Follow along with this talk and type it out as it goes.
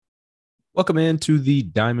Welcome into the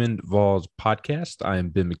Diamond Vols Podcast. I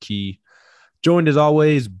am Ben McKee, joined as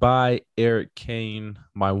always by Eric Cain,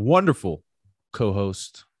 my wonderful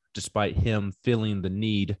co-host, despite him feeling the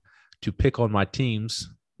need to pick on my teams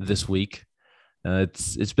this week.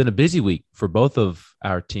 It's been a busy week for both of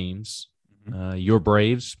our teams. Your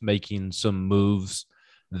Braves making some moves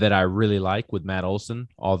that I really like with Matt Olson,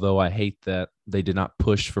 although I hate that they did not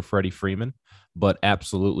push for Freddie Freeman, but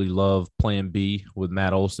absolutely love Plan B with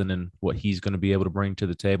Matt Olson and what he's going to be able to bring to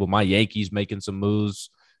the table. My Yankees making some moves,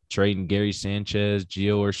 trading Gary Sanchez,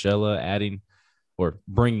 Gio Urshela, adding or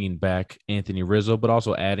bringing back Anthony Rizzo, but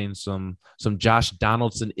also adding some Josh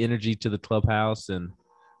Donaldson energy to the clubhouse, and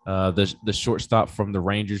the shortstop from the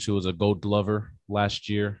Rangers who was a Gold Glover last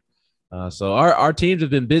year. So our teams have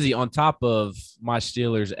been busy on top of my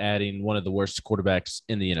Steelers adding one of the worst quarterbacks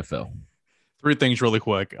in the NFL. Three things really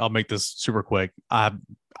quick. I'll make this super quick. I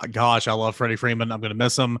love Freddie Freeman. I'm going to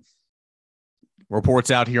miss him.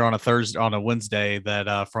 Reports out here on a Wednesday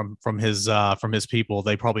that from his people,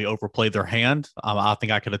 they probably overplayed their hand. I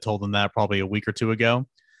think I could have told them that probably a week or two ago.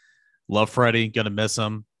 Love Freddie. Going to miss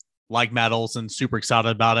him. Like Matt Olson. Super excited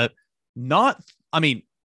about it. Atlanta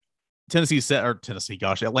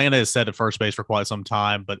has set at first base for quite some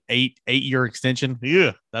time, but eight-year extension.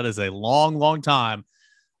 Yeah, that is a long time.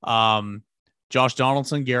 Josh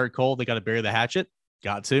Donaldson, Garrett Cole, they got to bury the hatchet.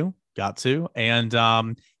 Got to. And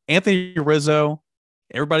Anthony Rizzo,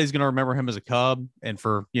 everybody's going to remember him as a Cub, and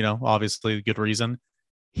for, obviously good reason.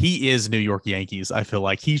 He is New York Yankees. I feel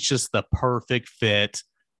like he's just the perfect fit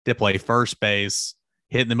to play first base,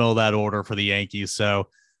 hit in the middle of that order for the Yankees. So,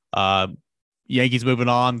 Yankees moving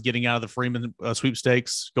on, getting out of the Freeman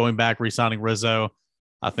sweepstakes, going back, re-signing Rizzo.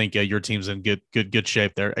 I think your team's in good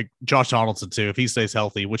shape there. Josh Donaldson too, if he stays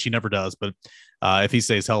healthy, which he never does, but if he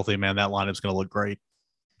stays healthy, man, that lineup's going to look great.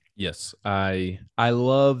 Yes, I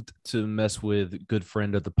loved to mess with good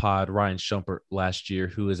friend of the pod, Ryan Shumpert, last year,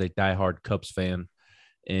 who is a diehard Cubs fan,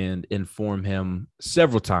 and inform him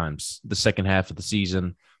several times the second half of the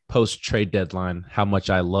season, post-trade deadline, how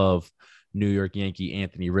much I love New York Yankee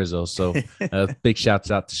Anthony Rizzo. So big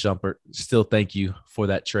shouts out to Shumpert. Still thank you for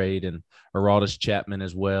that trade, and Aroldis Chapman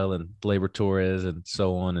as well, and Gleyber Torres, and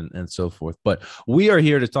so on and so forth. But we are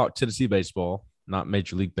here to talk Tennessee baseball, not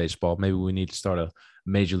Major League Baseball. Maybe we need to start a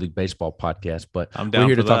Major League Baseball podcast, but we're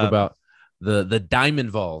here to talk about the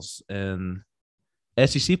Diamond Vols, and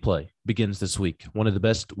SEC play begins this week. One of the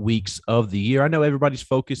best weeks of the year. I know everybody's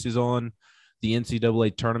focus is on the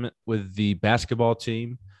NCAA tournament with the basketball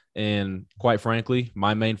team. And quite frankly,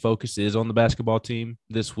 my main focus is on the basketball team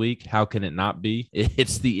this week. How can it not be?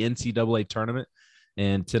 It's the NCAA tournament,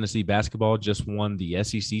 and Tennessee basketball just won the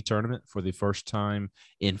SEC tournament for the first time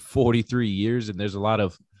in 43 years. And there's a lot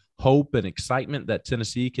of hope and excitement that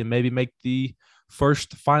Tennessee can maybe make the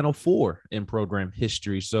first Final Four in program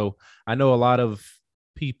history. So I know a lot of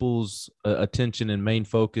people's attention and main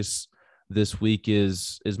focus this week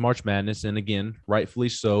is March Madness. And again, rightfully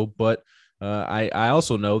so, but I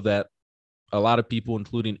also know that a lot of people,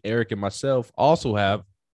 including Eric and myself, also have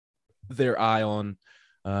their eye on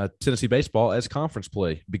Tennessee baseball as conference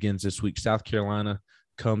play begins this week. South Carolina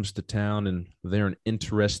comes to town, and they're an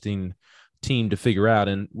interesting team to figure out.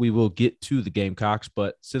 And we will get to the Gamecocks,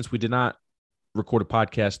 but since we did not record a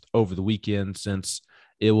podcast over the weekend, since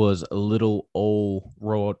it was a little old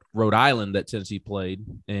Rhode Island that Tennessee played,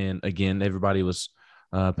 and again, everybody was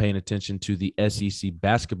paying attention to the SEC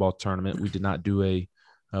basketball tournament, we did not do a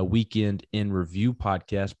weekend in review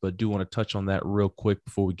podcast, but do want to touch on that real quick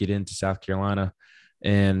before we get into South Carolina.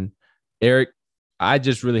 And Eric, I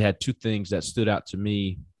just really had two things that stood out to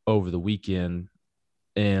me over the weekend.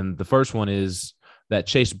 And the first one is that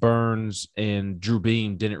Chase Burns and Drew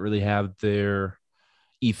Beam didn't really have their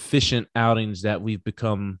efficient outings that we've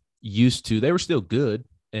become used to. They were still good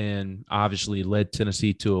and obviously led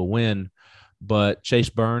Tennessee to a win, but Chase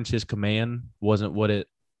Burns, his command wasn't what it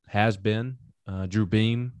has been. Drew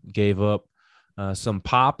Beam gave up some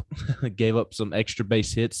pop, gave up some extra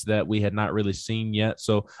base hits that we had not really seen yet.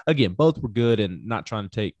 So, again, both were good, and not trying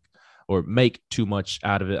to take or make too much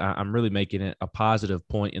out of it. I'm really making it a positive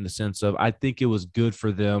point in the sense of I think it was good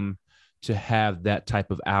for them to have that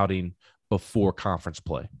type of outing before conference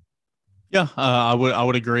play. Yeah, I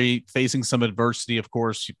would agree. Facing some adversity, of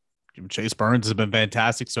course, Chase Burns has been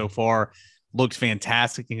fantastic so far. Looked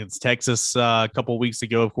fantastic against Texas a couple of weeks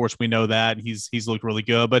ago. Of course, we know that he's looked really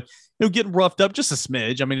good, but getting roughed up just a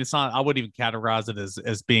smidge. I mean, it's not. I wouldn't even categorize it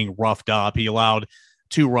as being roughed up. He allowed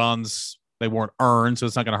 2 runs; they weren't earned, so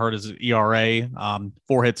it's not going to hurt his ERA.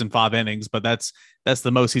 4 hits in 5 innings, but that's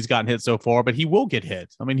the most he's gotten hit so far. But he will get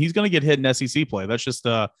hit. I mean, he's going to get hit in SEC play. That's just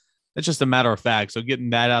It's just a matter of fact. So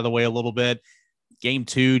getting that out of the way a little bit. Game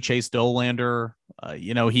 2, Chase Dolander,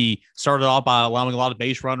 he started off by allowing a lot of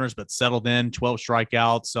base runners, but settled in 12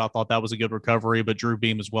 strikeouts. So I thought that was a good recovery. But Drew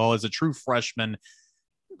Beam as well as a true freshman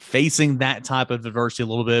facing that type of adversity a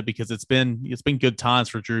little bit, because it's been good times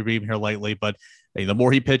for Drew Beam here lately. But the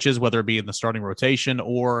more he pitches, whether it be in the starting rotation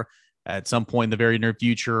or at some point in the very near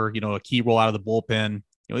future, a key role out of the bullpen,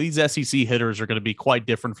 these SEC hitters are going to be quite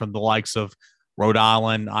different from the likes of Rhode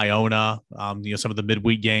Island, Iona, some of the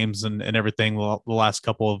midweek games and everything the last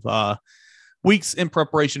couple of weeks in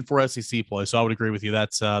preparation for SEC play. So I would agree with you.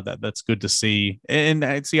 That's good to see,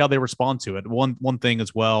 and see how they respond to it. One thing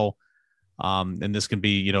as well, and this can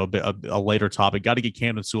be a later topic. Got to get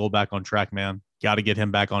Camden Sewell back on track, man. Got to get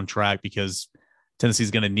him back on track, because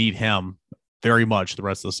Tennessee's going to need him very much the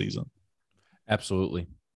rest of the season. Absolutely.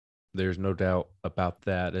 There's no doubt about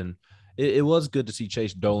that. And it was good to see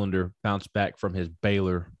Chase Dolander bounce back from his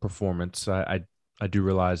Baylor performance. I do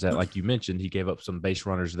realize that, like you mentioned, he gave up some base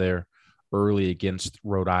runners there early against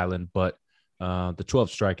Rhode Island, but the 12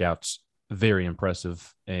 strikeouts, very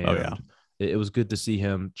impressive. And it was good to see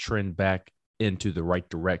him trend back into the right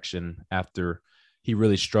direction after he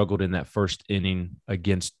really struggled in that first inning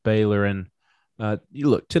against Baylor. And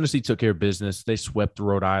look, Tennessee took care of business. They swept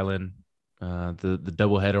Rhode Island. The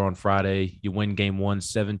doubleheader on Friday, you win game 1,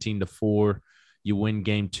 17-4. You win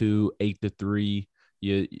game 2, 8-3.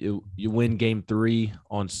 You win game 3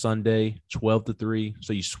 on Sunday, 12-3.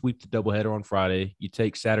 So you sweep the doubleheader on Friday. You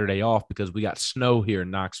take Saturday off because we got snow here in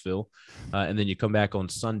Knoxville, and then you come back on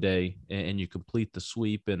Sunday and you complete the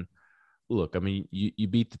sweep. And look, I mean, you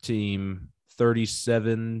beat the team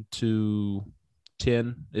 37-10,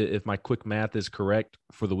 if my quick math is correct,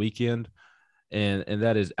 for the weekend. And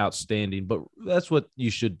that is outstanding. But that's what you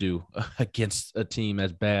should do against a team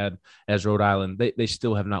as bad as Rhode Island. They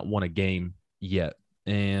still have not won a game yet.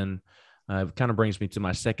 And it kind of brings me to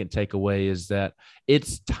my second takeaway, is that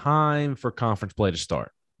it's time for conference play to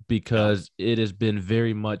start, because it has been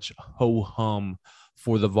very much ho-hum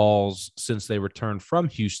for the Vols since they returned from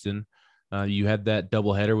Houston. You had that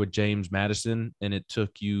doubleheader with James Madison, and it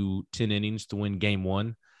took you 10 innings to win game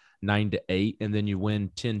 1. 9-8, and then you win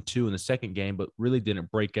 10-2 in the second game, but really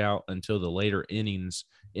didn't break out until the later innings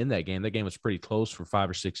in that game. That game was pretty close for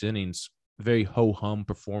 5 or 6 innings. Very ho-hum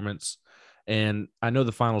performance. And I know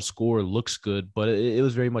the final score looks good, but it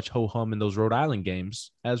was very much ho-hum in those Rhode Island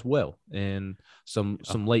games as well. And some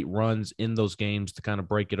late runs in those games to kind of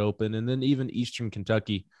break it open. And then even Eastern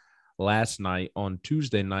Kentucky last night on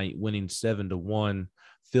Tuesday night, winning 7-1.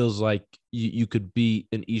 Feels like you could beat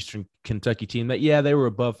an Eastern Kentucky team that, they were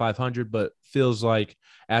above 500, but feels like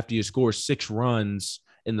after you score 6 runs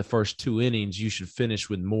in the first 2 innings, you should finish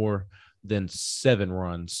with more than 7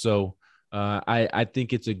 runs. So I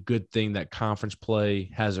think it's a good thing that conference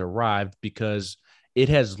play has arrived, because it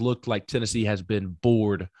has looked like Tennessee has been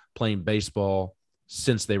bored playing baseball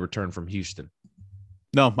since they returned from Houston.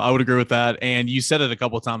 No, I would agree with that. And you said it a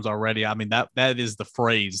couple of times already. I mean, that is the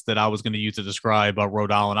phrase that I was going to use to describe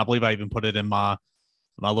Rhode Island. I believe I even put it in my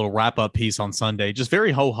little wrap-up piece on Sunday. Just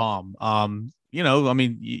very ho-hum. I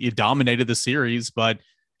mean, you dominated the series, but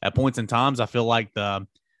at points in times, I feel like the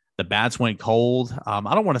bats went cold. I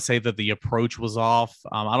don't want to say that the approach was off.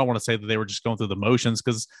 I don't want to say that they were just going through the motions,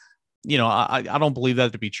 because, I don't believe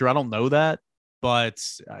that to be true. I don't know that. But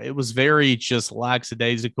it was very just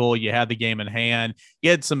lackadaisical. You had the game in hand. You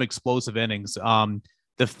had some explosive innings. The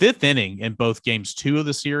 5th inning in both games 2 of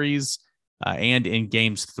the series and in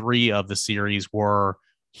games 3 of the series were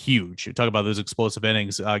huge. You talk about those explosive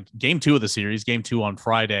innings. Game 2 of the series, game 2 on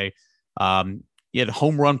Friday, you had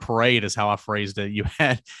home run parade is how I phrased it. You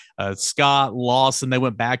had Scott, Lawson. They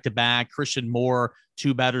went back to back. Christian Moore,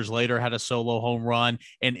 2 batters later, had a solo home run.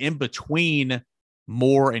 And in between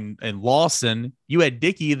Moore and Lawson, you had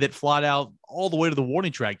Dickey that flied out all the way to the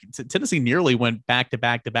warning track. Tennessee nearly went back to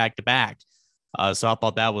back to back to back. So I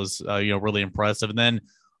thought that was really impressive. And then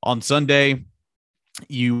on Sunday,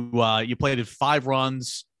 you played 5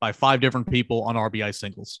 runs by 5 different people on RBI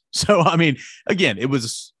singles. So I mean, again, it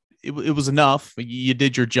was enough. You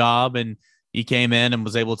did your job, and you came in and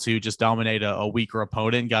was able to just dominate a weaker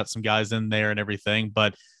opponent and got some guys in there and everything.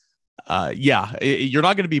 But you're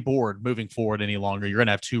not going to be bored moving forward any longer. You're going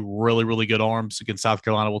to have 2 really, really good arms against South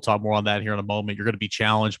Carolina. We'll talk more on that here in a moment. You're going to be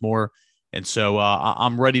challenged more. And so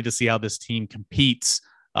I'm ready to see how this team competes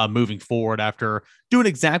moving forward after doing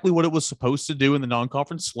exactly what it was supposed to do in the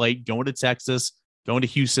non-conference slate, going to Texas, going to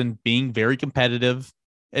Houston, being very competitive,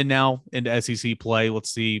 and now into SEC play.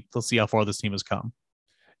 Let's see how far this team has come.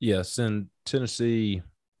 Yes, and Tennessee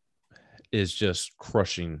is just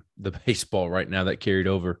crushing the baseball right now that carried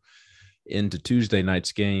over into Tuesday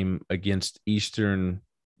night's game against Eastern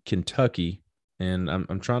Kentucky. And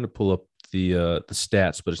I'm trying to pull up the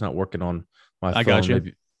stats, but it's not working on my phone. I got you.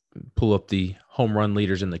 Maybe pull up the home run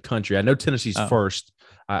leaders in the country. I know Tennessee's first.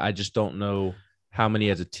 I just don't know how many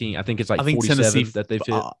as a team. I think it's like 47 Tennessee, that they've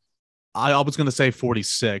hit. I was going to say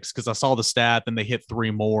 46 because I saw the stat, then they hit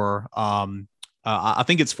 3 more. I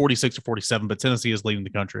think it's 46 or 47, but Tennessee is leading the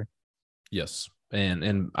country. Yes,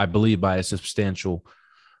 and I believe by a substantial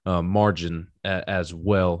margin as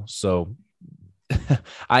well. So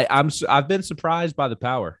I've been surprised by the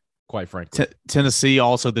power, quite frankly. Tennessee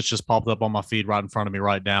also, this just popped up on my feed right in front of me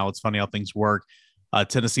right now. It's funny how things work.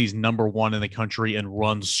 Tennessee's number 1 in the country in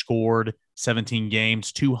runs scored, 17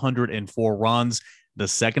 games, 204 runs. The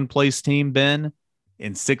second place team, Ben,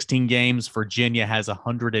 in 16 games, Virginia has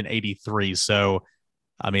 183. So,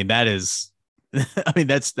 I mean, that's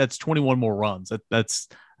 21 more runs. That's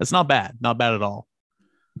not bad. Not bad at all.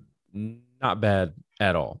 Not bad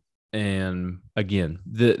at all. And again,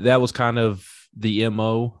 that was kind of the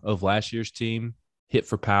MO of last year's team, hit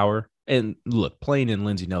for power. And look, playing in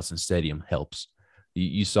Lindsey Nelson Stadium helps.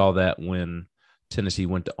 You saw that when Tennessee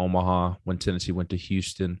went to Omaha, when Tennessee went to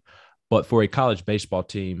Houston. But for a college baseball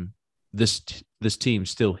team, this team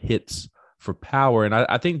still hits for power. And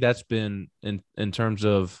I think that's been, in terms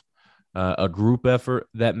of a group effort,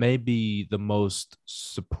 that may be the most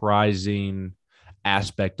surprising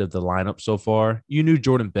aspect of the lineup so far. You knew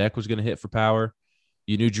Jordan Beck was going to hit for power.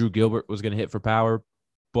 You knew Drew Gilbert was going to hit for power.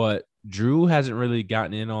 But Drew hasn't really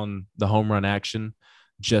gotten in on the home run action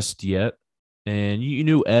just yet. And you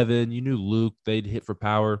knew Evan, you knew Luke, they'd hit for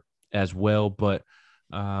power as well. But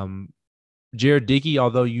Jared Dickey,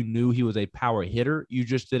 although you knew he was a power hitter, you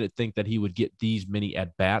just didn't think that he would get these many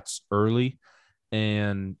at-bats early.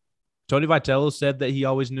 And Tony Vitello said that he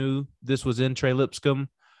always knew this was in Trey Lipscomb,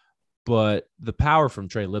 but the power from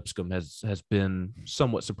Trey Lipscomb has been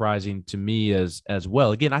somewhat surprising to me as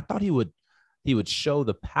well. Again, I thought he would show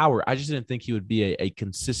the power. I just didn't think he would be a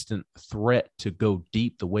consistent threat to go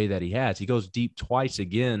deep the way that he has. He goes deep twice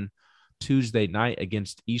again Tuesday night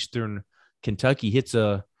against Eastern Kentucky, hits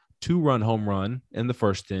a 2-run home run in the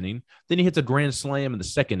first inning. Then he hits a grand slam in the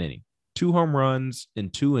second inning. 2 home runs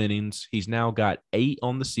in 2 innings. He's now got 8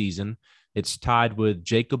 on the season. It's tied with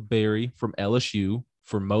Jacob Berry from LSU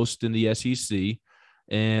for most in the SEC.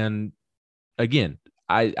 And again,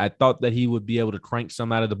 I thought that he would be able to crank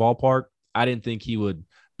some out of the ballpark. I didn't think he would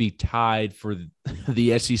be tied for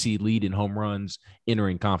the SEC lead in home runs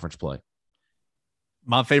entering conference play.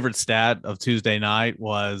 My favorite stat of Tuesday night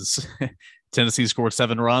was Tennessee scored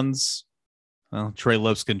 7 runs. Well, Trey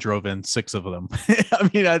Lipscomb drove in 6 of them. I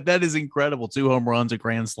mean, that is incredible. 2 home runs, a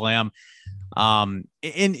grand slam.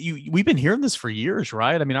 We've been hearing this for years,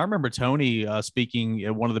 right? I mean, I remember Tony speaking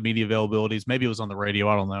at one of the media availabilities. Maybe it was on the radio.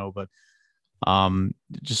 I don't know, but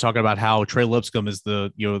just talking about how Trey Lipscomb is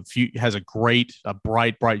has a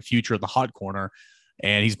bright future at the hot corner,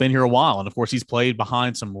 and he's been here a while. And of course, he's played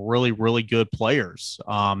behind some really, really good players.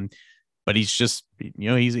 But he's just,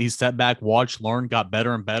 he's sat back, watched, learned, got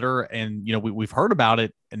better and better. And, we've heard about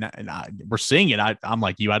it and we're seeing it. I'm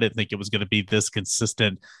like you, I didn't think it was going to be this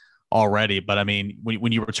consistent already. But I mean,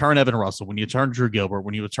 when you return Evan Russell, when you return Drew Gilbert,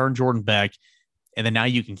 when you return Jordan Beck, and then now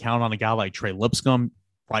you can count on a guy like Trey Lipscomb.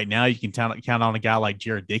 Right now, you can count on a guy like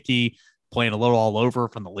Jared Dickey playing a little all over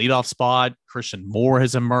from the leadoff spot. Christian Moore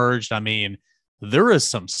has emerged. I mean, there is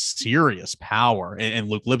some serious power. And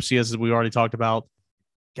Luke Lipsius, as we already talked about,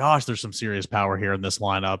 gosh, there's some serious power here in this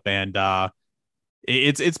lineup. And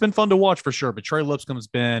it's been fun to watch for sure. But Trey Lipscomb has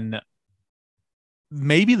been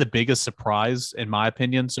maybe the biggest surprise, in my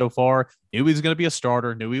opinion, so far. Knew he was going to be a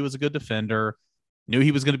starter, knew he was a good defender, knew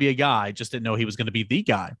he was going to be a guy, just didn't know he was going to be the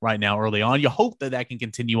guy right now early on. You hope that can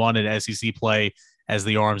continue on in SEC play as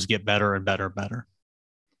the arms get better and better and better.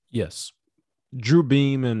 Yes. Drew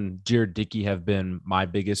Beam and Jared Dickey have been my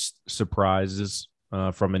biggest surprises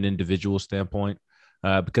from an individual standpoint.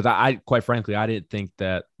 Because I quite frankly, I didn't think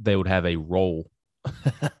that they would have a role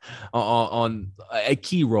on a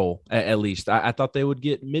key role, at least. I thought they would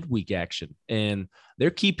get midweek action, and they're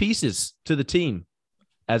key pieces to the team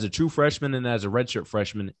as a true freshman and as a redshirt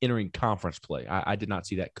freshman entering conference play. I did not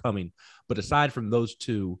see that coming. But aside from those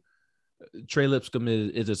two, Trey Lipscomb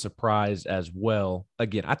is a surprise as well.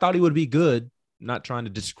 Again, I thought he would be good, not trying to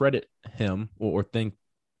discredit him or think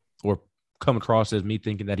or come across as me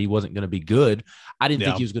thinking that he wasn't going to be good. I didn't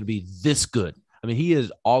think he was going to be this good. I mean, he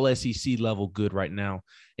is all SEC level good right now.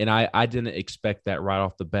 And I didn't expect that right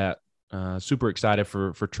off the bat. Super excited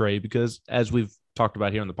for Trey because, as we've talked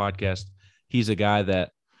about here on the podcast, he's a guy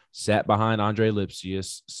that sat behind Andre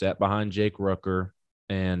Lipsius, sat behind Jake Rucker,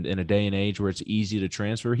 And in a day and age where it's easy to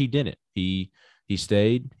transfer, he didn't. He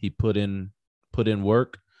stayed, he put in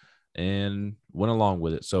work and went along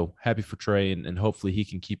with it. So happy for Trey, and hopefully he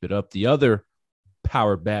can keep it up. The other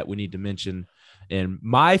power bat we need to mention, and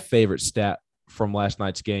my favorite stat from last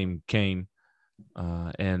night's game, Cain,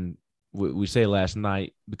 and we say last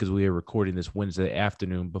night because we are recording this Wednesday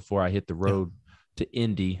afternoon before I hit the road to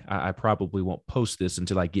Indy. I probably won't post this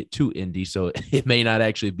until I get to Indy, so it may not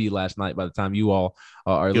actually be last night by the time you all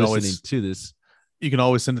are listening to this. You can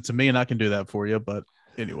always send it to me, and I can do that for you. But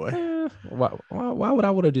anyway, why would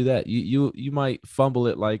I want to do that? You might fumble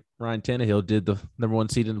it like Ryan Tannehill did the number 1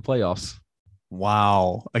 seed in the playoffs.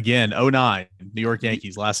 Wow. Again, 2009, New York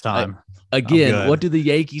Yankees last time. Again, what do the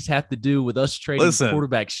Yankees have to do with us trading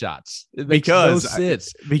quarterback shots? It makes no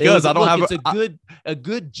sense. Because I don't have it's a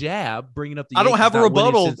good jab bringing up the I don't Yankees have a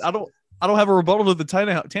rebuttal. I don't have a rebuttal to the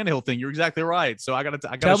Tannehill thing. You're exactly right. So I got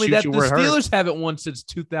to tell me that the Steelers haven't won since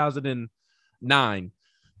 2009.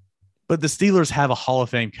 But the Steelers have a Hall of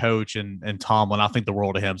Fame coach and Tomlin. I think the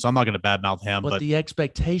world of him, so I'm not going to badmouth him. But the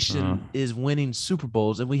expectation is winning Super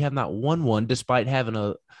Bowls, and we have not won one despite having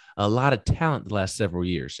a lot of talent the last several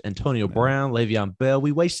years. Antonio Brown, Le'Veon Bell,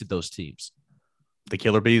 we wasted those teams. The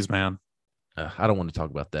Killer Bees, man. I don't want to talk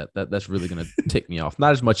about that. That's really going to tick me off.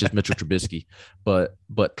 Not as much as Mitchell Trubisky, but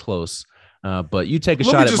close. But you take a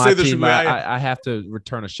shot at my team. I have to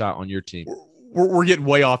return a shot on your team. We're getting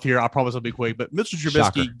way off here. I promise I'll be quick. But Mitchell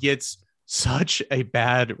Trubisky gets such a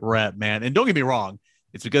bad rep, man. And don't get me wrong,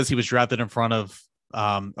 it's because he was drafted in front of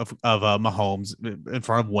Mahomes, in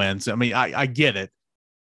front of Wentz. I mean, I get it.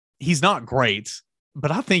 He's not great, but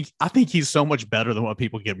I think he's so much better than what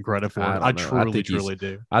people give him credit for. I truly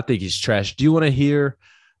do. I think he's trash. Do you want to hear?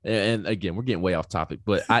 And again, we're getting way off topic,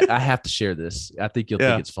 but I have to share this. I think you'll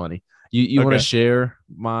think it's funny. You want to share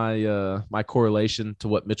my my correlation to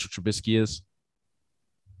what Mitchell Trubisky is?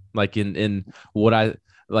 Like in what I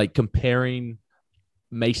like comparing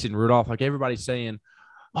Mason Rudolph, like everybody's saying,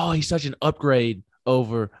 oh, he's such an upgrade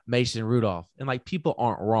over Mason Rudolph. And like people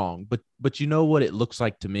aren't wrong, but you know what it looks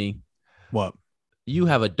like to me? What? You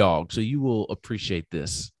have a dog, so you will appreciate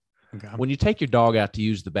this. Okay. When you take your dog out to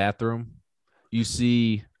use the bathroom, you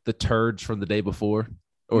see the turds from the day before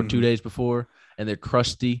or 2 days before, and they're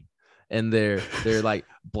crusty and they're like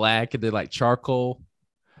black and they're like charcoal.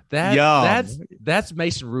 That's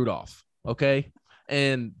Mason Rudolph, okay?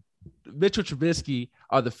 And Mitchell Trubisky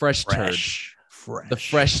are the fresh turds. The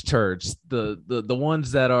fresh turds. The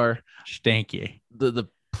ones that are stanky. The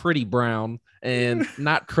pretty brown and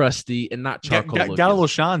not crusty and not charcoal. Got a little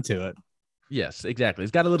shine to it. Yes, exactly.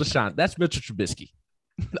 It's got a little shine. That's Mitchell Trubisky.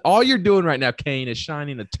 All you're doing right now, Cain, is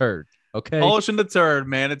shining a turd. Okay. Polishing the turd,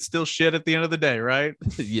 man. It's still shit at the end of the day, right?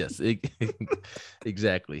 Yes,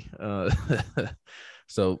 exactly.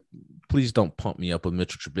 So please don't pump me up with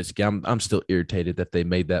Mitchell Trubisky. I'm still irritated that they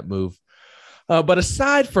made that move. But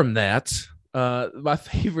aside from that, my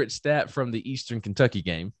favorite stat from the Eastern Kentucky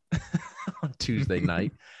game on Tuesday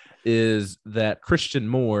night is that Christian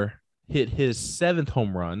Moore hit his 7th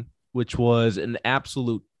home run, which was an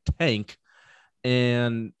absolute tank.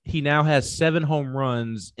 And he now has 7 home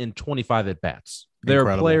runs in 25 at-bats. There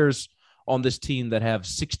are players on this team that have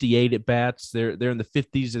 68 at-bats. They're in the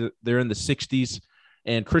 50s. They're in the 60s.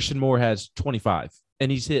 And Christian Moore has 25, and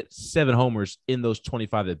he's hit 7 homers in those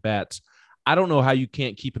 25 at-bats. I don't know how you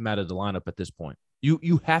can't keep him out of the lineup at this point.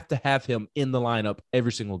 You have to have him in the lineup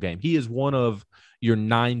every single game. He is one of your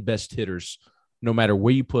 9 best hitters, no matter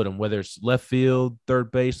where you put him, whether it's left field,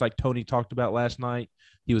 third base, like Tony talked about last night.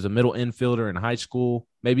 He was a middle infielder in high school.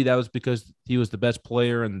 Maybe that was because he was the best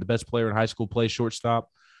player, and the best player in high school plays shortstop.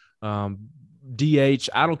 DH,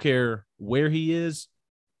 I don't care where he is.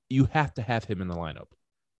 You have to have him in the lineup.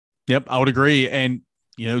 Yep, I would agree. And,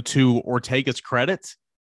 to Ortega's credit,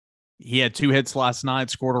 he had 2 hits last night,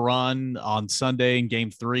 scored a run on Sunday in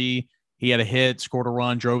game 3. He had a hit, scored a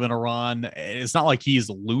run, drove in a run. It's not like he's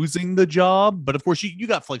losing the job, but of course you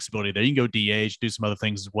got flexibility there. You can go DH, do some other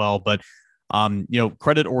things as well. But,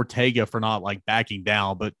 credit Ortega for not like backing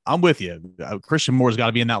down, but I'm with you. Christian Moore's got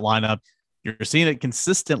to be in that lineup. You're seeing it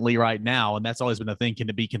consistently right now, and that's always been the thing. Can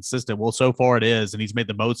it be consistent? Well, so far it is, and he's made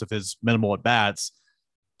the most of his minimal at-bats.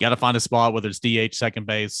 You got to find a spot, whether it's DH, second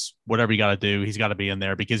base, whatever you got to do. He's got to be in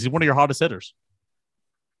there because he's one of your hottest hitters.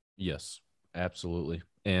 Yes, absolutely.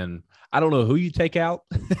 And I don't know who you take out.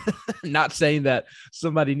 Not saying that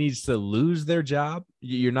somebody needs to lose their job.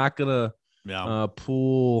 You're not going to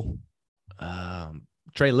pull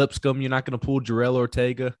Trey Lipscomb. You're not going to pull Jarrell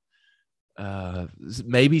Ortega.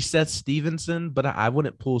 Maybe Seth Stevenson, but I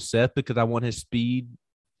wouldn't pull Seth because I want his speed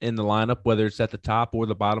in the lineup, whether it's at the top or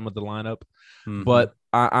the bottom of the lineup. Mm-hmm. But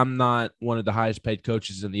I'm not one of the highest paid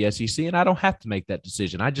coaches in the SEC, and I don't have to make that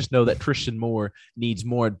decision. I just know that Christian Moore needs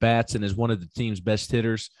more at bats and is one of the team's best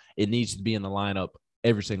hitters. It needs to be in the lineup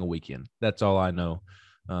every single weekend. That's all I know.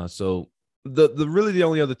 So the really the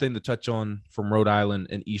only other thing to touch on from Rhode Island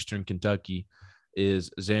and Eastern Kentucky is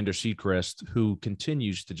Xander Seacrest, who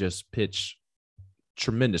continues to just pitch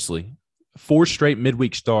tremendously. 4 straight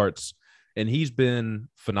midweek starts, and he's been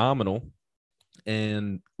phenomenal.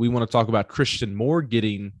 And we want to talk about Christian Moore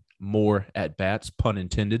getting more at bats, pun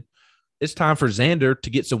intended. It's time for Xander to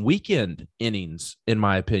get some weekend innings, in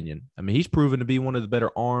my opinion. I mean, he's proven to be one of the better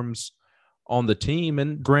arms on the team.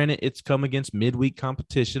 And granted, it's come against midweek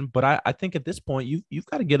competition, but I think at this point you've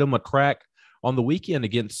got to get him a crack on the weekend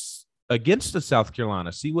against the South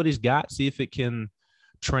Carolina. See what he's got. See if it can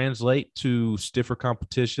translate to stiffer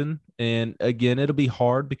competition. And again, it'll be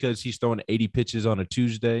hard because he's throwing 80 pitches on a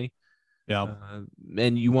Tuesday. Yeah.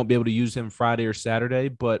 And you won't be able to use him Friday or Saturday,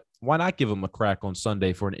 but why not give him a crack on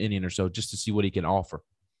Sunday for an inning or so just to see what he can offer?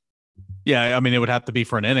 Yeah, I mean, it would have to be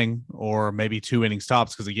for an inning or maybe 2 innings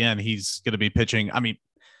tops because, again, he's going to be pitching. I mean,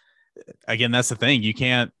 again, that's the thing.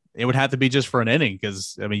 It would have to be just for an inning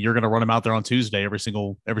because, I mean, you're going to run him out there on Tuesday every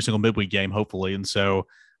single midweek game, hopefully. And so,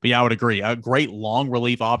 but yeah, I would agree. A great long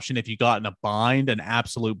relief option if you got in a bind, an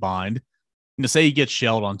absolute bind. Say he gets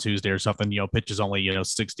shelled on Tuesday or something, pitches only,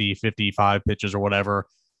 60, 55 pitches or whatever.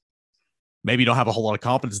 Maybe you don't have a whole lot of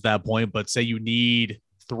confidence at that point, but say you need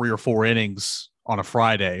 3 or 4 innings on a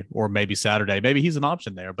Friday or maybe Saturday, maybe he's an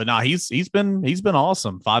option there. But he's been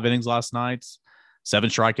awesome. 5 innings last night,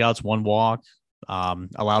 7 strikeouts, 1 walk,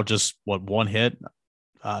 allowed just 1 hit.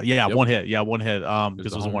 Yep. 1 hit. Yeah, 1 hit.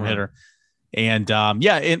 Because it was a 1-hitter. And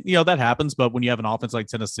that happens. But when you have an offense like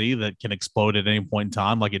Tennessee that can explode at any point in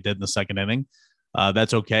time, like it did in the second inning,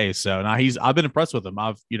 that's okay. So now I've been impressed with him.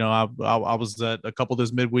 I was at a couple of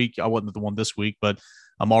this midweek. I wasn't at the one this week, but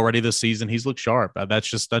I'm already this season. He's looked sharp. That's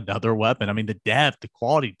just another weapon. I mean, the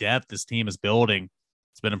quality depth this team is building,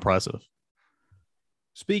 it's been impressive.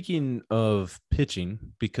 Speaking of pitching,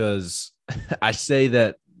 because I say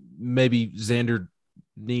that maybe Xander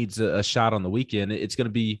needs a shot on the weekend, it's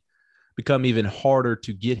going to become even harder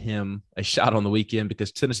to get him a shot on the weekend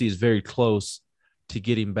because Tennessee is very close to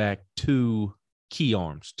getting back 2 key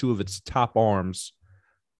arms, 2 of its top arms.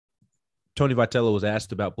 Tony Vitello was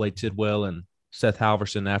asked about Blake Tidwell and Seth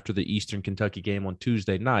Halverson after the Eastern Kentucky game on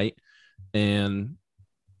Tuesday night and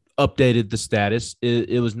updated the status.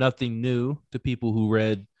 It was nothing new to people who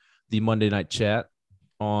read the Monday night chat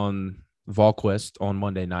on Volquest on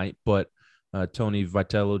Monday night, but Tony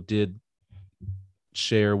Vitello did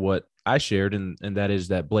share what I shared, and that is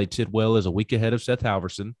that Blake Tidwell is a week ahead of Seth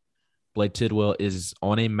Halverson. Blake Tidwell is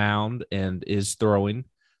on a mound and is throwing,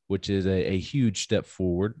 which is a huge step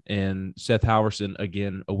forward. And Seth Halverson,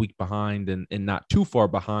 again, a week behind and not too far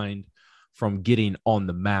behind from getting on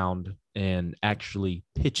the mound and actually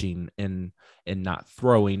pitching and not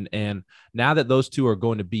throwing. And now that those 2 are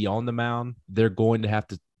going to be on the mound, they're going to have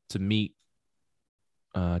to meet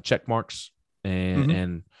check marks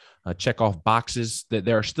and check off boxes. That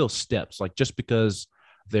there are still steps. Like just because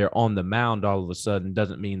they're on the mound all of a sudden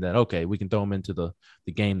doesn't mean that, okay, we can throw them into the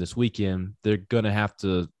game this weekend. They're going to have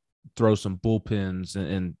to throw some bullpens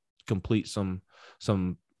and complete some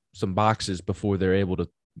boxes before they're able to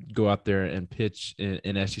go out there and pitch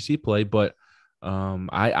in SEC play. But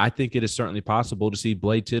I think it is certainly possible to see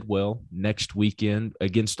Blake Tidwell next weekend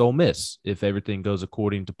against Ole Miss if everything goes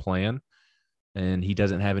according to plan and he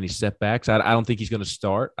doesn't have any setbacks. I don't think he's going to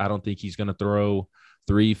start. I don't think he's going to throw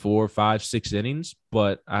 3, 4, 5, 6 innings,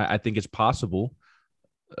 but I think it's possible,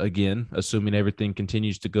 again, assuming everything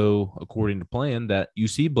continues to go according to plan, that you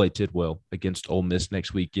see Blake Tidwell against Ole Miss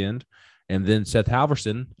next weekend, and then Seth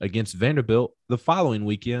Halverson against Vanderbilt the following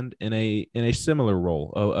weekend in a similar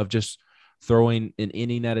role of just throwing an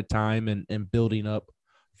inning at a time and building up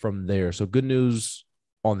from there. So good news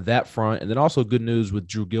on that front. And then also good news with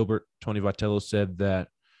Drew Gilbert. Tony Vitello said that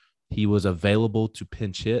he was available to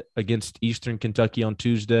pinch hit against Eastern Kentucky on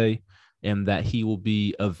Tuesday and that he will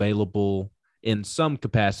be available in some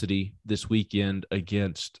capacity this weekend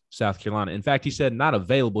against South Carolina. In fact, he said not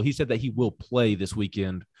available. He said that he will play this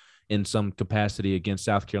weekend in some capacity against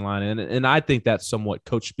South Carolina. And I think that's somewhat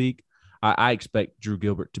coach speak. I expect Drew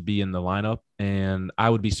Gilbert to be in the lineup, and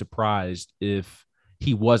I would be surprised if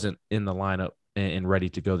he wasn't in the lineup and ready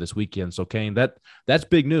to go this weekend. So, Cain, that's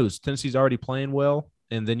big news. Tennessee's already playing well,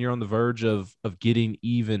 and then you're on the verge of getting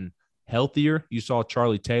even healthier. You saw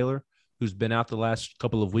Charlie Taylor, who's been out the last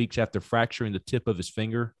couple of weeks after fracturing the tip of his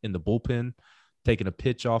finger in the bullpen, taking a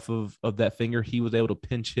pitch off of that finger. He was able to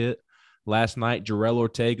pinch hit last night. Jarrell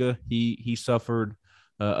Ortega, he suffered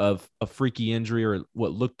of a freaky injury, or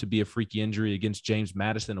what looked to be a freaky injury against James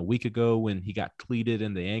Madison a week ago when he got cleated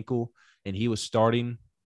in the ankle, and he was starting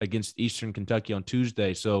against Eastern Kentucky on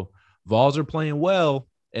Tuesday. So Vols are playing well,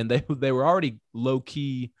 and they were already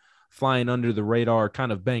low-key flying under the radar,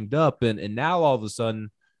 kind of banged up, and now all of a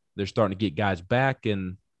sudden they're starting to get guys back,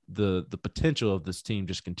 and the potential of this team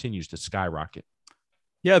just continues to skyrocket.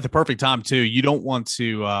 Yeah, at the perfect time too. You don't want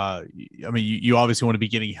to. You obviously want to be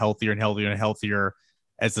getting healthier and healthier and healthier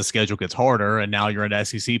as the schedule gets harder. And now you're in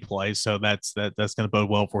SEC play, so that's going to bode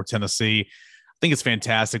well for Tennessee. I think it's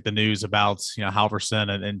fantastic, the news about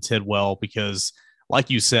Halverson and Tidwell, because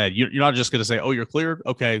like you said, you're not just going to say, "Oh, you're cleared."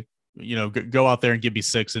 Okay, go out there and give me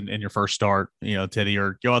 6 in your first start, Teddy,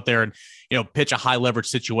 or go out there and pitch a high leverage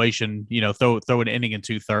situation. Throw an inning in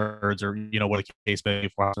 2/3, or what a case may be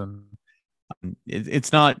for us.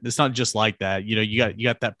 It's not just like that. You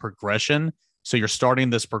got that progression. So you're starting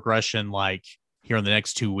this progression like here in the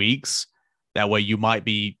next 2 weeks. That way you might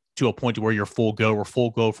be to a point where you're full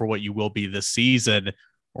go for what you will be this season,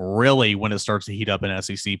 really, when it starts to heat up in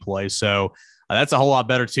SEC play. So that's a whole lot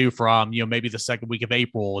better too from, maybe the second week of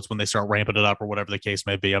April is when they start ramping it up or whatever the case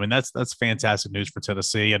may be. I mean, that's fantastic news for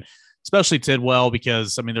Tennessee, and especially Tidwell,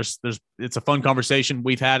 because it's a fun conversation.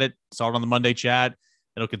 We've had it, saw it on the Monday chat.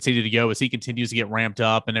 It'll continue to go as he continues to get ramped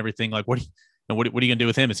up and everything. Like, what are you going to do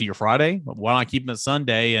with him? Is he your Friday? Why not keep him at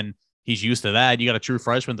Sunday? And he's used to that. You got a true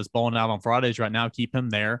freshman that's balling out on Fridays right now. Keep him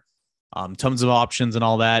there. Tons of options and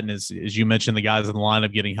all that. And as you mentioned, the guys in the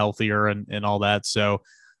lineup getting healthier and all that. So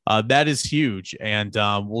that is huge. And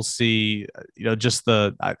we'll see,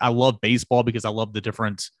 I love baseball because I love the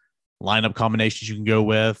different lineup combinations you can go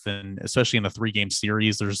with, and especially in a 3-game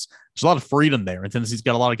series, there's a lot of freedom there. And Tennessee's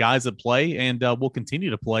got a lot of guys that play and will continue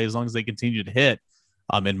to play as long as they continue to hit,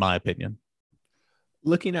 in my opinion.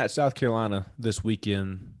 Looking at South Carolina this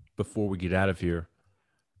weekend before we get out of here,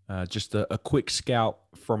 just a quick scout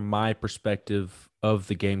from my perspective of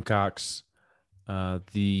the Gamecocks.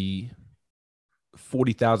 The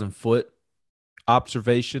 40,000-foot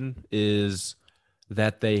observation is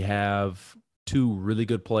that they have 2 really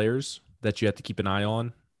good players that you have to keep an eye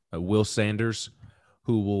on. Will Sanders,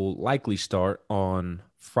 who will likely start on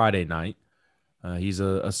Friday night. He's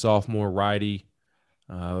a sophomore righty,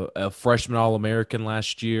 a freshman All-American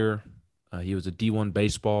last year. He was a D1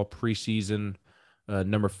 baseball preseason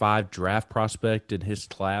number 5 draft prospect in his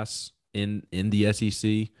class in the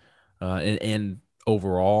SEC and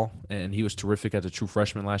overall. And he was terrific as a true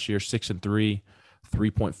freshman last year, 6-3,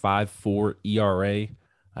 3.54 ERA.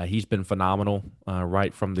 He's been phenomenal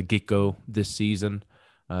right from the get-go this season.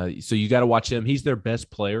 So you got to watch him. He's their best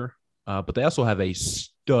player, but they also have a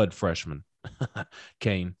stud freshman,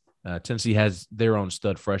 Cain. Tennessee has their own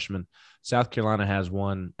stud freshman. South Carolina has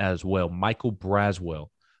one as well, Michael Braswell,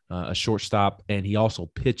 a shortstop, and he also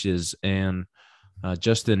pitches. And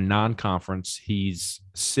just in non-conference, he's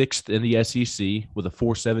 6th in the SEC with a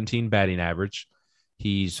 .417 batting average.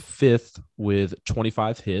 He's 5th with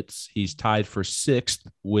 25 hits. He's tied for 6th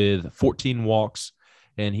with 14 walks,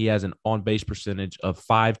 and he has an on-base percentage of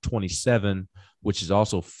 .527, which is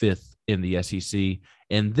also 5th in the SEC.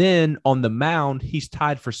 And then on the mound, he's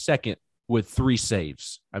tied for 2nd with 3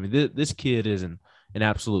 saves. I mean, this kid is an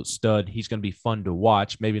absolute stud. He's going to be fun to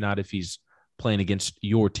watch. Maybe not if he's playing against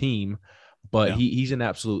your team, but yeah, he's an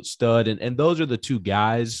absolute stud. And those are the 2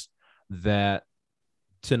 guys that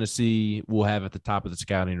Tennessee will have at the top of the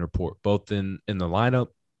scouting report, both in the lineup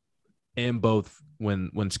and both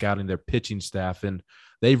when scouting their pitching staff. And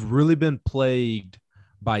they've really been plagued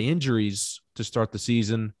by injuries to start the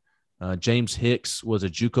season. James Hicks was a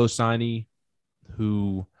JUCO signee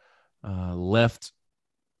who left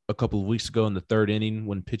a couple of weeks ago in the 3rd inning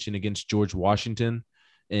when pitching against George Washington,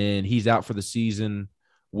 and he's out for the season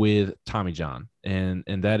with Tommy John. And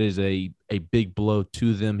that is a big blow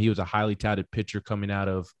to them. He was a highly touted pitcher coming out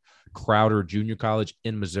of Crowder Junior College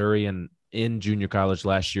in Missouri. And in junior college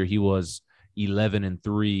last year, he was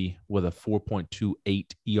 11-3 with a 4.28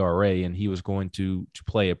 ERA. And he was going to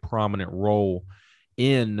play a prominent role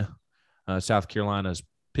in South Carolina's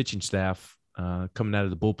pitching staff coming out of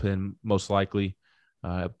the bullpen, most likely.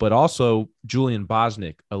 But also Julian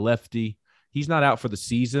Bosnick, a lefty. He's not out for the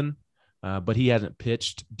season, but he hasn't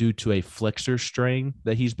pitched due to a flexor strain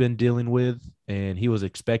that he's been dealing with, and he was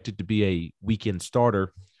expected to be a weekend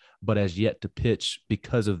starter, but has yet to pitch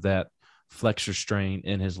because of that flexor strain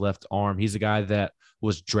in his left arm. He's a guy that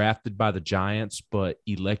was drafted by the Giants, but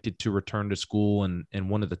elected to return to school and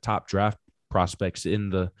one of the top draft prospects in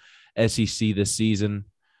the SEC this season.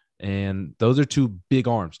 And those are 2 big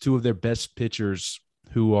arms, 2 of their best pitchers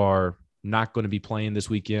who are not going to be playing this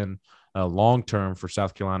weekend long-term for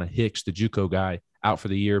South Carolina. Hicks, the JUCO guy, out for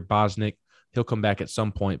the year. Bosnick, he'll come back at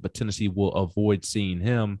some point, but Tennessee will avoid seeing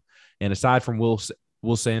him. And aside from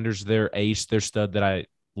Will Sanders, their ace, their stud that I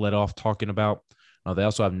led off talking about, they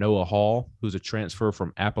also have Noah Hall, who's a transfer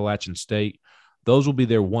from Appalachian State. Those will be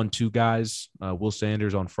their 1-2 guys. Will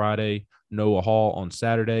Sanders on Friday, Noah Hall on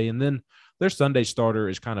Saturday. And then their Sunday starter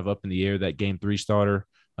is kind of up in the air, that game 3 starter.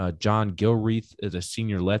 John Gilreath is a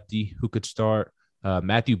senior lefty who could start.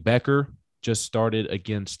 Matthew Becker just started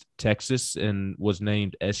against Texas and was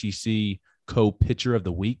named SEC co-pitcher of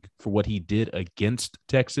the week for what he did against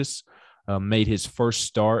Texas. Made his first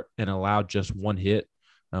start and allowed just 1 hit,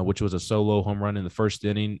 which was a solo home run in the first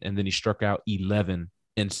inning. And then he struck out 11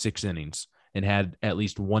 in 6 innings and had at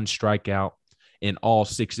least 1 strikeout in all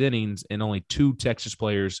 6 innings. And only 2 Texas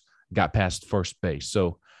players got past first base.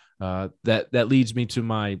 So that leads me to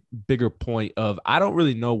my bigger point of I don't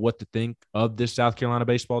really know what to think of this South Carolina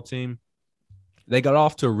baseball team. They got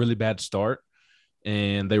off to a really bad start,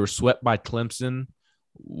 and they were swept by Clemson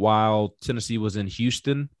while Tennessee was in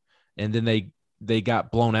Houston. And then they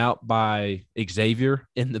got blown out by Xavier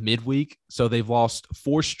in the midweek. So they've lost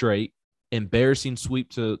 4 straight, embarrassing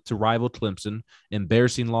sweep to rival Clemson,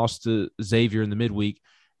 embarrassing loss to Xavier in the midweek.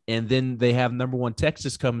 And then they have number 1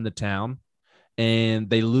 Texas coming to town, and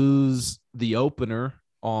they lose the opener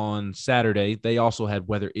on Saturday. They also had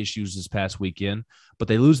weather issues this past weekend, but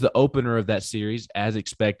they lose the opener of that series as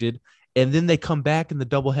expected. And then they come back in the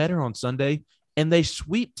doubleheader on Sunday and they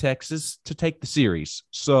sweep Texas to take the series.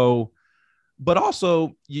 So, but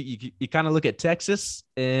also you kind of look at Texas,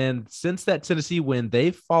 and since that Tennessee win,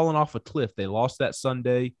 they've fallen off a cliff. They lost that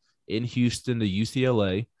Sunday in Houston to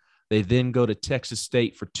UCLA. They then go to Texas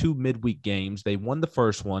State for 2 midweek games. They won the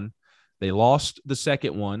first one. They lost the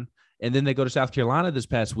second one. And then they go to South Carolina this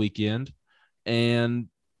past weekend and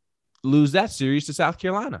lose that series to South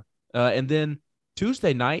Carolina. And then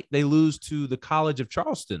Tuesday night, they lose to the College of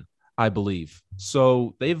Charleston, I believe.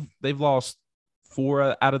 So they've lost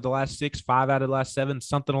 4 out of the last 6, 5 out of the last 7,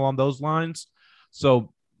 something along those lines.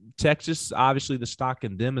 So Texas, obviously the stock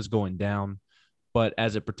in them is going down. But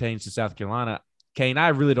as it pertains to South Carolina, Cain, I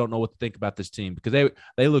really don't know what to think about this team because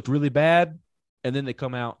they looked really bad, and then they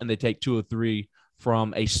come out and they take 2 of 3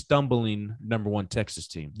 from a stumbling number 1 Texas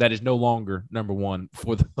team that is no longer number 1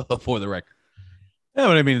 for the record. Yeah,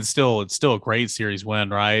 but I mean, it's still a great series win,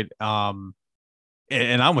 right? And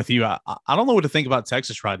I'm with you. I don't know what to think about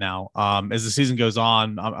Texas right now. As the season goes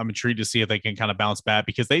on, I'm intrigued to see if they can kind of bounce back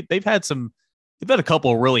because they've had a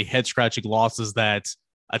couple of really head scratching losses that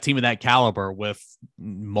a team of that caliber with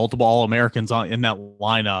multiple All-Americans in that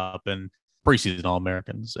lineup and preseason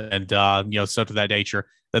All-Americans and stuff of that nature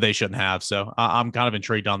that they shouldn't have. So I'm kind of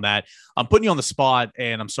intrigued on that. I'm putting you on the spot,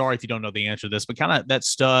 and I'm sorry if you don't know the answer to this, but kind of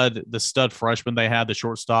the stud freshman they had, the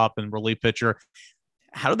shortstop and relief pitcher.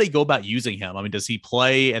 How do they go about using him? I mean, does he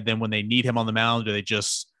play, and then when they need him on the mound, do they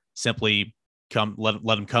just simply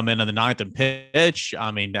let him come in the 9th and pitch?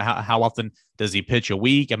 I mean, how often does he pitch a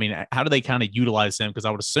week? I mean, how do they kind of utilize him? Because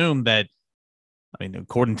I would assume that, I mean,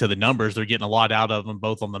 according to the numbers, they're getting a lot out of him,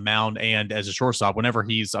 both on the mound and as a shortstop. Whenever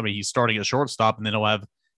he's starting at shortstop, and then he'll have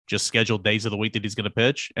just scheduled days of the week that he's going to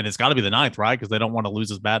pitch. And it's got to be the 9th, right? Because they don't want to lose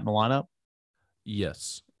his bat in the lineup.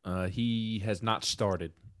 Yes. He has not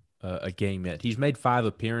started a game yet. He's made 5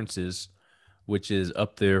 appearances, which is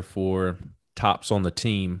up there for tops on the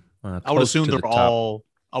team. I would assume that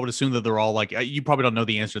they're all like, you probably don't know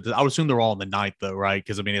the answer to this. I would assume they're all in the 9th though, right?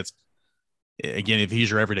 Because I mean, it's, again, if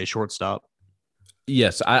he's your everyday shortstop.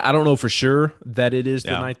 Yes, I don't know for sure that it is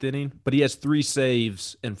the 9th inning, but he has 3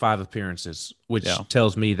 saves in 5 appearances, which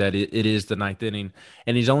tells me that it is the 9th inning.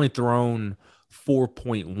 And he's only thrown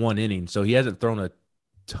 4.1 innings, so he hasn't thrown a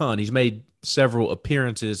ton. He's made several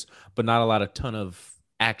appearances, but not a lot of ton of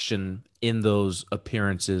action in those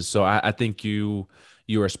appearances. So I think you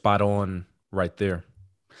are spot on right there.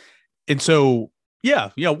 And so,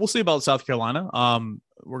 we'll see about South Carolina.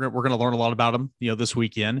 We're gonna learn a lot about them, this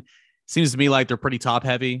weekend. Seems to me like they're pretty top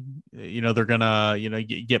heavy. They're gonna,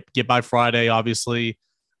 get by Friday. Obviously,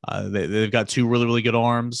 they've got 2 really, really good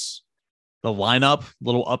arms. The lineup, a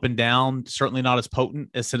little up and down, certainly not as potent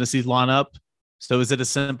as Tennessee's lineup. So is it as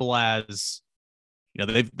simple as,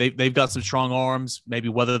 they've got some strong arms, maybe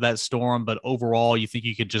weather that storm, but overall, you think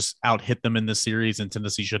you could just out hit them in this series, and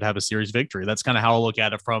Tennessee should have a series victory? That's kind of how I look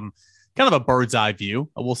at it from kind of a bird's eye view.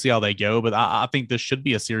 We'll see how they go, but I think this should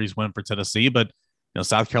be a series win for Tennessee. But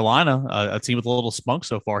South Carolina, a team with a little spunk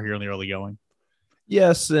so far here in the early going.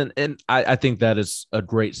 Yes, and I think that is a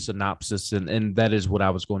great synopsis, and that is what I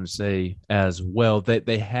was going to say as well.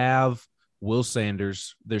 They have Will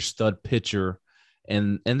Sanders, their stud pitcher,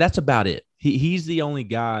 and that's about it. He's the only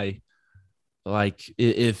guy Like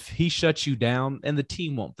if he shuts you down, and the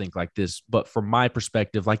team won't think like this, but from my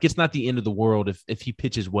perspective, like it's not the end of the world if he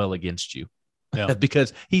pitches well against you. Yeah.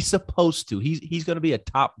 Because he's supposed to. He's going to be a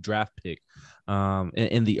top draft pick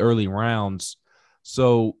in the early rounds.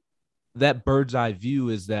 So that bird's eye view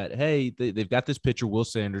is that, hey, they've got this pitcher, Will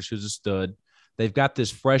Sanders, who's a stud. They've got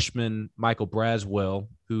this freshman, Michael Braswell,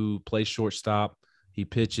 who plays shortstop. He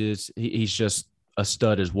pitches. He's just a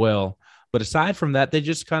stud as well. But aside from that, they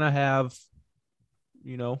just kind of have,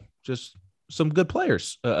 just some good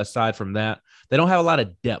players. Aside from that, they don't have a lot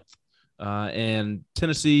of depth. And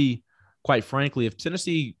Tennessee, quite frankly, if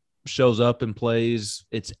Tennessee shows up and plays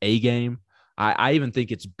its A game, I even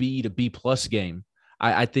think it's B to B plus game.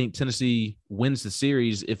 I think Tennessee wins the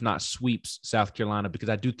series, if not sweeps South Carolina, because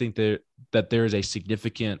I do think that there is a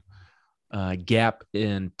significant gap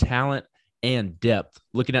in talent and depth.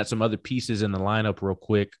 Looking at some other pieces in the lineup real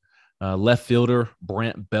quick, left fielder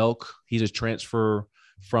Brant Belk, he's a transfer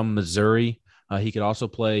from Missouri. He could also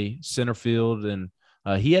play center field, and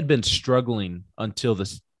he had been struggling until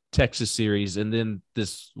the Texas series, and then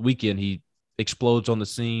this weekend he explodes on the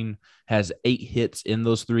scene, has 8 hits in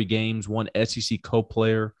those 3 games, won SEC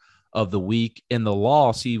co-player of the week. In the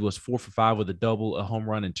loss, he was 4 for 5 with a double, a home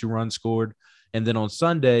run, and 2 runs scored. And then on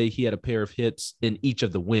Sunday, he had a pair of hits in each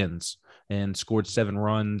of the wins and scored 7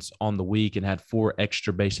 runs on the week and had 4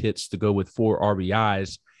 extra base hits to go with 4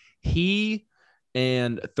 RBIs. He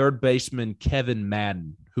and third baseman Kevin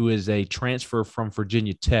Madden, who is a transfer from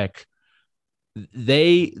Virginia Tech,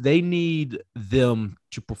 they need them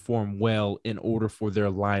to perform well in order for their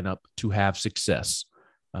lineup to have success.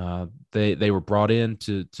 They were brought in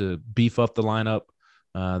to beef up the lineup.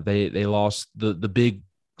 They lost the big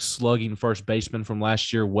slugging first baseman from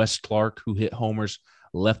last year, Wes Clark, who hit homers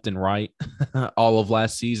left and right all of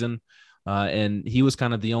last season. And he was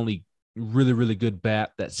kind of the only really, really good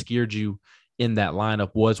bat that scared you in that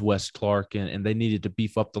lineup was Wes Clark. And they needed to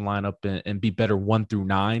beef up the lineup and be better 1 through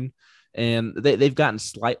 9. And they've gotten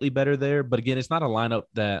slightly better there. But again, it's not a lineup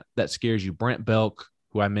that scares you. Brant Belk,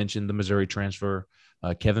 who I mentioned, the Missouri transfer,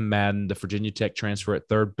 Kevin Madden, the Virginia Tech transfer at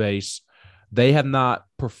third base, they have not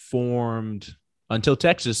performed until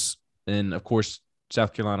Texas. And, of course,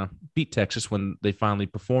 South Carolina beat Texas when they finally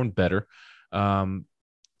performed better.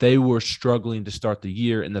 They were struggling to start the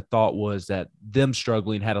year, and the thought was that them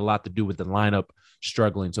struggling had a lot to do with the lineup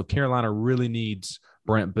struggling. So Carolina really needs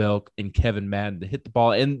Brant Belk and Kevin Madden to hit the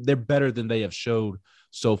ball, and they're better than they have showed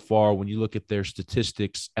so far when you look at their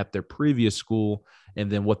statistics at their previous school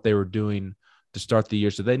and then what they were doing to start the year.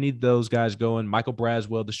 So they need those guys going. Michael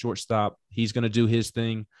Braswell, the shortstop, he's going to do his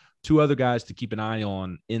thing. 2 other guys to keep an eye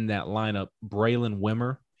on in that lineup, Braylon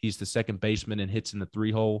Wimmer, he's the second baseman and hits in the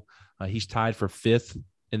 3-hole. He's tied for 5th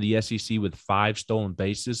in the SEC with 5 stolen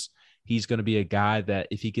bases. He's going to be a guy that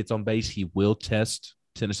if he gets on base, he will test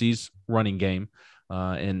Tennessee's running game.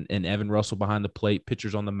 And Evan Russell behind the plate,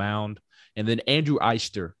 pitchers on the mound. And then Andrew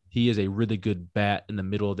Eister, he is a really good bat in the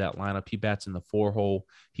middle of that lineup. He bats in the 4-hole.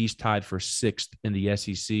 He's tied for 6th in the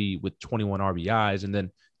SEC with 21 RBIs. And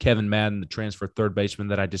then Kevin Madden, the transfer third baseman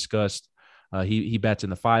that I discussed, he bats in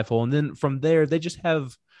the 5-hole. And then from there, they just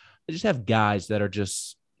have guys that are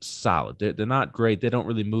just solid. They're not great. They don't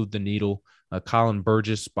really move the needle. Colin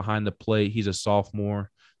Burgess behind the plate, he's a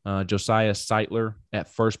sophomore. Josiah Seitler at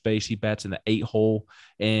first base, he bats in the 8-hole,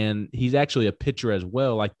 and he's actually a pitcher as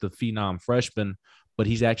well, like the phenom freshman, but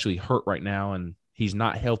he's actually hurt right now, and he's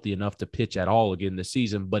not healthy enough to pitch at all again this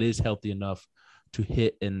season, but is healthy enough to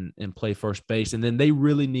hit and play first base. And then they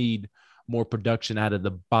really need more production out of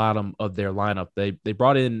the bottom of their lineup. They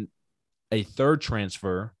brought in a third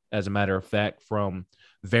transfer, as a matter of fact, from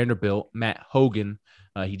Vanderbilt, Matt Hogan.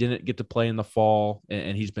 He didn't get to play in the fall,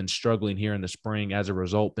 and he's been struggling here in the spring as a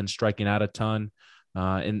result, been striking out a ton.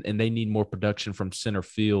 And they need more production from center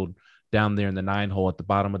field down there in the 9-hole at the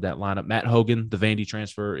bottom of that lineup. Matt Hogan, the Vandy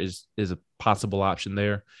transfer, is a possible option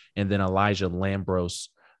there. And then Elijah Lambros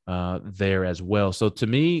there as well. So to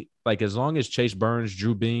me, like as long as Chase Burns,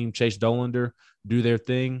 Drew Beam, Chase Dolander do their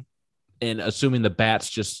thing, and assuming the bats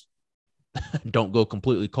just don't go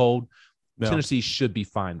completely cold, Tennessee should be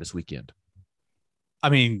fine this weekend. I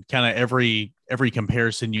mean, kind of every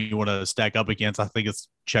comparison you want to stack up against, I think it's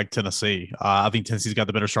check Tennessee. I think Tennessee's got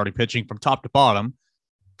the better starting pitching from top to bottom.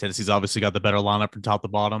 Tennessee's obviously got the better lineup from top to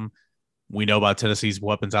bottom. We know about Tennessee's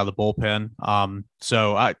weapons out of the bullpen. I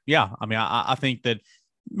think that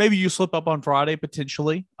maybe you slip up on Friday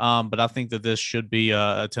potentially, but I think that this should be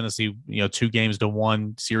a Tennessee,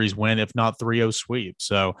 2-1 series win, if not 3-0 sweep.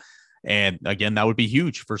 So, and again, that would be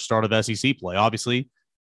huge for start of SEC play. Obviously,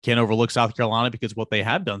 can't overlook South Carolina because what they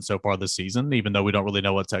have done so far this season, even though we don't really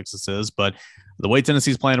know what Texas is. But the way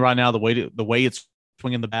Tennessee's playing right now, the way it's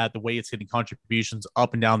swinging the bat, the way it's hitting contributions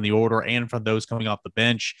up and down the order, and from those coming off the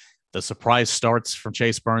bench, the surprise starts from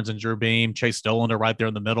Chase Burns and Drew Beam, Chase Dolan are right there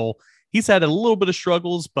in the middle. He's had a little bit of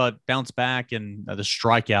struggles, but bounced back, and the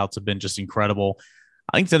strikeouts have been just incredible.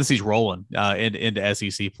 I think Tennessee's rolling into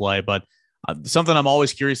SEC play, but something I'm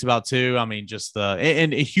always curious about too. I mean, just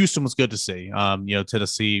and Houston was good to see.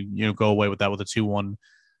 Tennessee, go away with that with a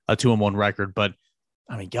 2-1 record. But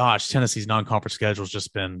I mean, gosh, Tennessee's non-conference schedule has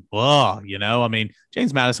just been, I mean,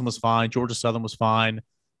 James Madison was fine, Georgia Southern was fine,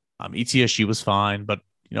 ETSU was fine, but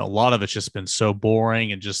a lot of it's just been so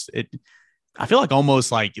boring and just it. I feel like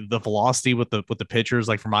almost like the velocity with the pitchers,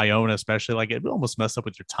 like from Iona, especially, like it almost messed up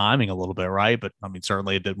with your timing a little bit, right? But I mean,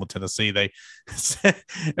 certainly it did with Tennessee. It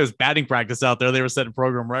was batting practice out there. They were setting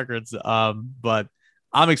program records. But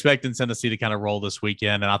I'm expecting Tennessee to kind of roll this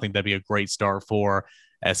weekend, and I think that'd be a great start for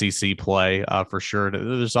SEC play for sure.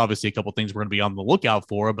 There's obviously a couple things we're going to be on the lookout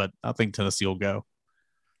for, but I think Tennessee will go.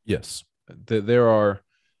 Yes, there are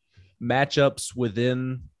matchups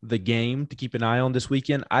within the game to keep an eye on this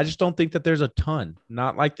weekend. I just don't think that there's a ton,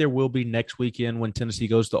 not like there will be next weekend when Tennessee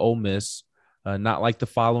goes to Ole Miss, not like the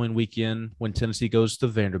following weekend when Tennessee goes to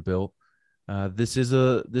Vanderbilt. This is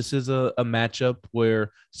a matchup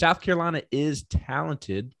where South Carolina is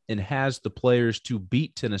talented and has the players to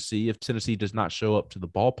beat Tennessee if Tennessee does not show up to the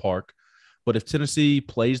ballpark. But if Tennessee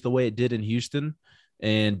plays the way it did in Houston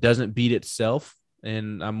and doesn't beat itself,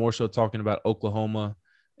 and I'm more so talking about Oklahoma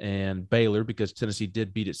and Baylor because Tennessee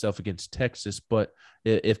did beat itself against Texas. But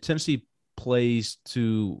if Tennessee plays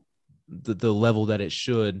to the level that it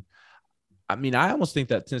should, I mean, I almost think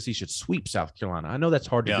that Tennessee should sweep South Carolina. I know that's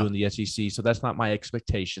hard to do in the SEC, so that's not my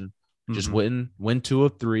expectation. Just win 2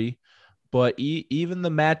 of 3. But even the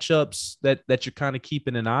matchups that you're kind of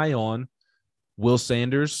keeping an eye on, Will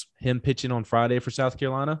Sanders, him pitching on Friday for South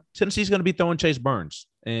Carolina, Tennessee's going to be throwing Chase Burns.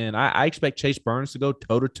 And I expect Chase Burns to go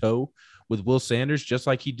toe-to-toe with Will Sanders, just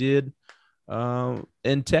like he did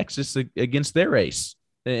in Texas against their ace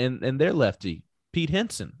and their lefty, Pete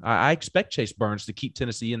Henson. I expect Chase Burns to keep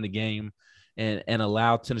Tennessee in the game and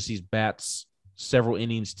allow Tennessee's bats several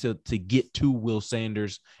innings to get to Will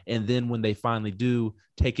Sanders. And then when they finally do,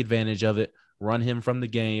 take advantage of it, run him from the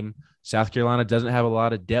game. South Carolina doesn't have a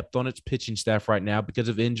lot of depth on its pitching staff right now because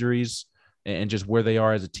of injuries and just where they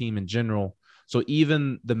are as a team in general. So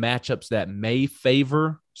even the matchups that may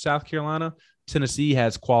favor South Carolina, Tennessee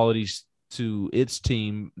has qualities to its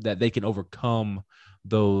team that they can overcome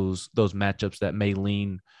those matchups that may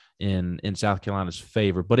lean in South Carolina's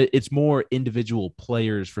favor. But it's more individual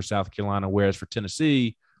players for South Carolina, whereas for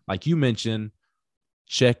Tennessee, like you mentioned,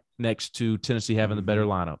 check next to Tennessee having the better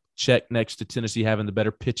lineup. Check next to Tennessee having the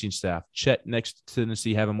better pitching staff. Check next to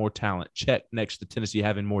Tennessee having more talent. Check next to Tennessee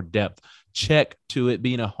having more depth. Check to it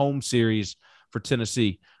being a home series for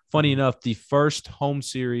Tennessee. Funny enough, the first home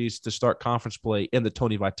series to start conference play in the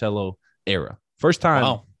Tony Vitello era. First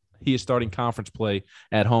time he is starting conference play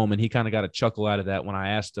at home, and he kind of got a chuckle out of that when I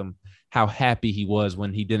asked him how happy he was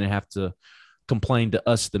when he didn't have to complain to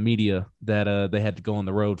us, the media, that they had to go on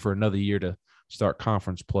the road for another year to start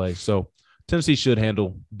conference play. So Tennessee should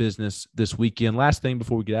handle business this weekend. Last thing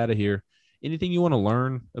before we get out of here, anything you want to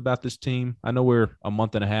learn about this team? I know we're a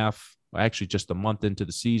month and a half, actually just a month into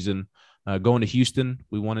the season. Going to Houston,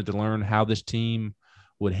 we wanted to learn how this team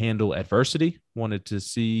would handle adversity, wanted to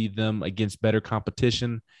see them against better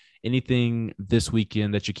competition. Anything this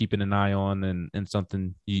weekend that you're keeping an eye on and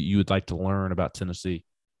something you would like to learn about Tennessee?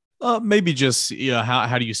 Maybe just,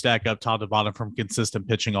 how do you stack up top to bottom from consistent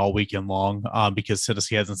pitching all weekend long? Because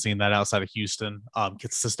Tennessee hasn't seen that outside of Houston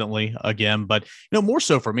consistently again. But, more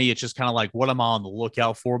so for me, it's just kind of like what I'm on the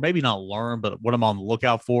lookout for. Maybe not learn, but what I'm on the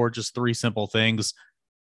lookout for. Just 3 simple things.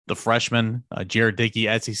 The freshman, Jared Dickey,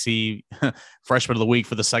 SEC freshman of the week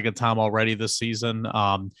for the second time already this season.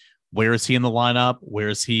 Where is he in the lineup? Where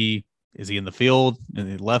is he? Is he in the field,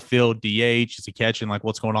 in the left field, DH? Is he catching? Like,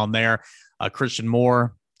 what's going on there? Christian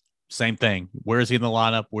Moore, same thing. Where is he in the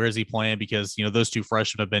lineup? Where is he playing? Because, those 2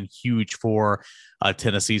 freshmen have been huge for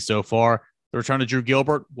Tennessee so far. The return of Drew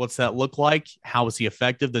Gilbert, what's that look like? How is he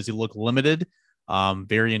effective? Does he look limited?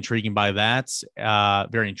 Very intriguing by that.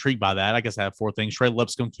 Very intrigued by that. I guess I have 4 things. Trey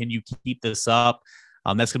Lipscomb, can you keep this up?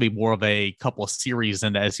 That's going to be more of a couple of series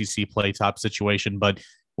into SEC play type situation. But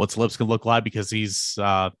what's Lipscomb look like? Because he's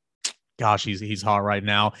hot right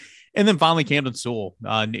now. And then finally, Camden Sewell.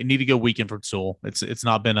 Need to go weekend for Sewell. It's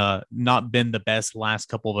not been the best last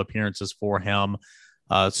couple of appearances for him.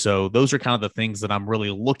 So those are kind of the things that I'm really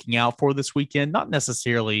looking out for this weekend. Not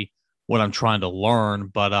necessarily what I'm trying to learn,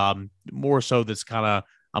 but more so that's kind of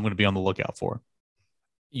I'm going to be on the lookout for.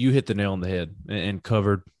 You hit the nail on the head and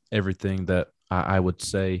covered everything that I would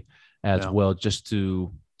say as well. Just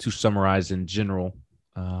to summarize in general,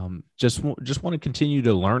 just want to continue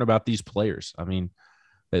to learn about these players. I mean,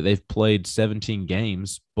 they've played 17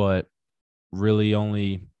 games, but really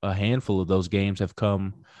only a handful of those games have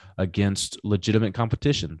come against legitimate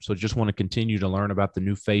competition. So just want to continue to learn about the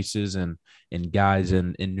new faces and guys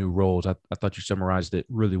in new roles. I thought you summarized it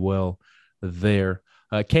really well there.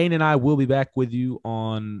 Cain and I will be back with you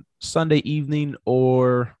on Sunday evening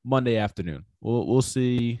or Monday afternoon. We'll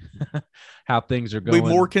see how things are going. Be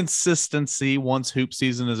more consistency once hoop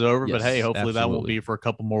season is over, Yes, but hey, hopefully absolutely. that won't be for a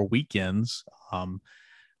couple more weekends.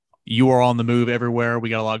 You are on the move everywhere. We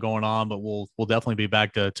got a lot going on, but we'll definitely be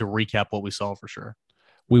back to recap what we saw for sure.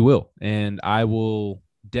 We will, and I will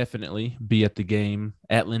definitely be at the game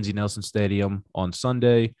at Lindsey Nelson Stadium on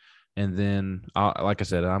Sunday. And then, like I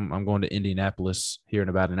said, I'm going to Indianapolis here in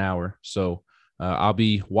about an hour. So I'll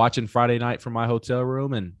be watching Friday night from my hotel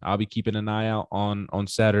room, and I'll be keeping an eye out on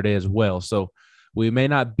Saturday as well. So we may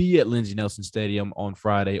not be at Lindsey Nelson Stadium on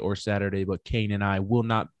Friday or Saturday, but Cain and I will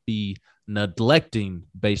not be neglecting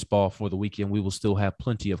baseball for the weekend. We will still have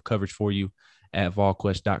plenty of coverage for you at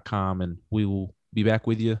volquest.com, and we will be back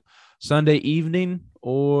with you Sunday evening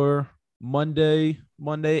or Monday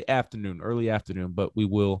afternoon, early afternoon, but we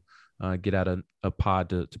will get out a pod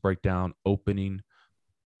to break down opening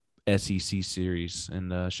SEC series,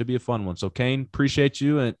 and should be a fun one. So, Cain, appreciate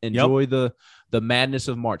you, and enjoy the madness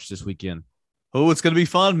of March this weekend. Oh, it's going to be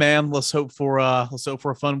fun, man. Let's hope for a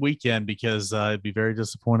fun weekend, because it'd be very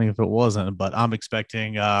disappointing if it wasn't. But I'm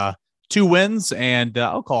expecting 2 wins, and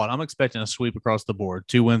I'll call it. I'm expecting a sweep across the board.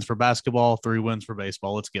 2 wins for basketball, 3 wins for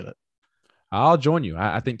baseball. Let's get it. I'll join you.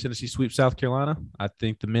 I think Tennessee sweeps South Carolina. I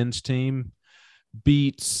think the men's team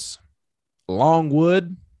beats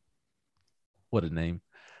Longwood. What a name.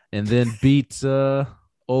 And then beats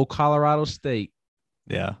old Colorado State.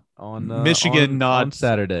 Yeah. On Michigan on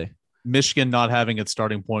Saturday. Michigan not having its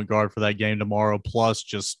starting point guard for that game tomorrow. Plus,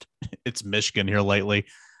 just it's Michigan here lately.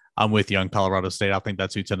 I'm with you on Colorado State. I think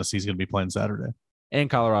that's who Tennessee's going to be playing Saturday. And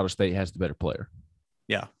Colorado State has the better player.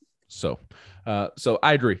 Yeah. So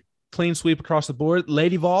I agree. Clean sweep across the board.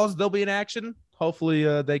 Lady Vols, they'll be in action.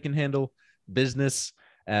 Hopefully they can handle business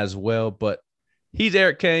as well. But he's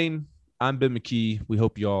Eric Cain. I'm Ben McKee. We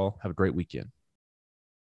hope you all have a great weekend.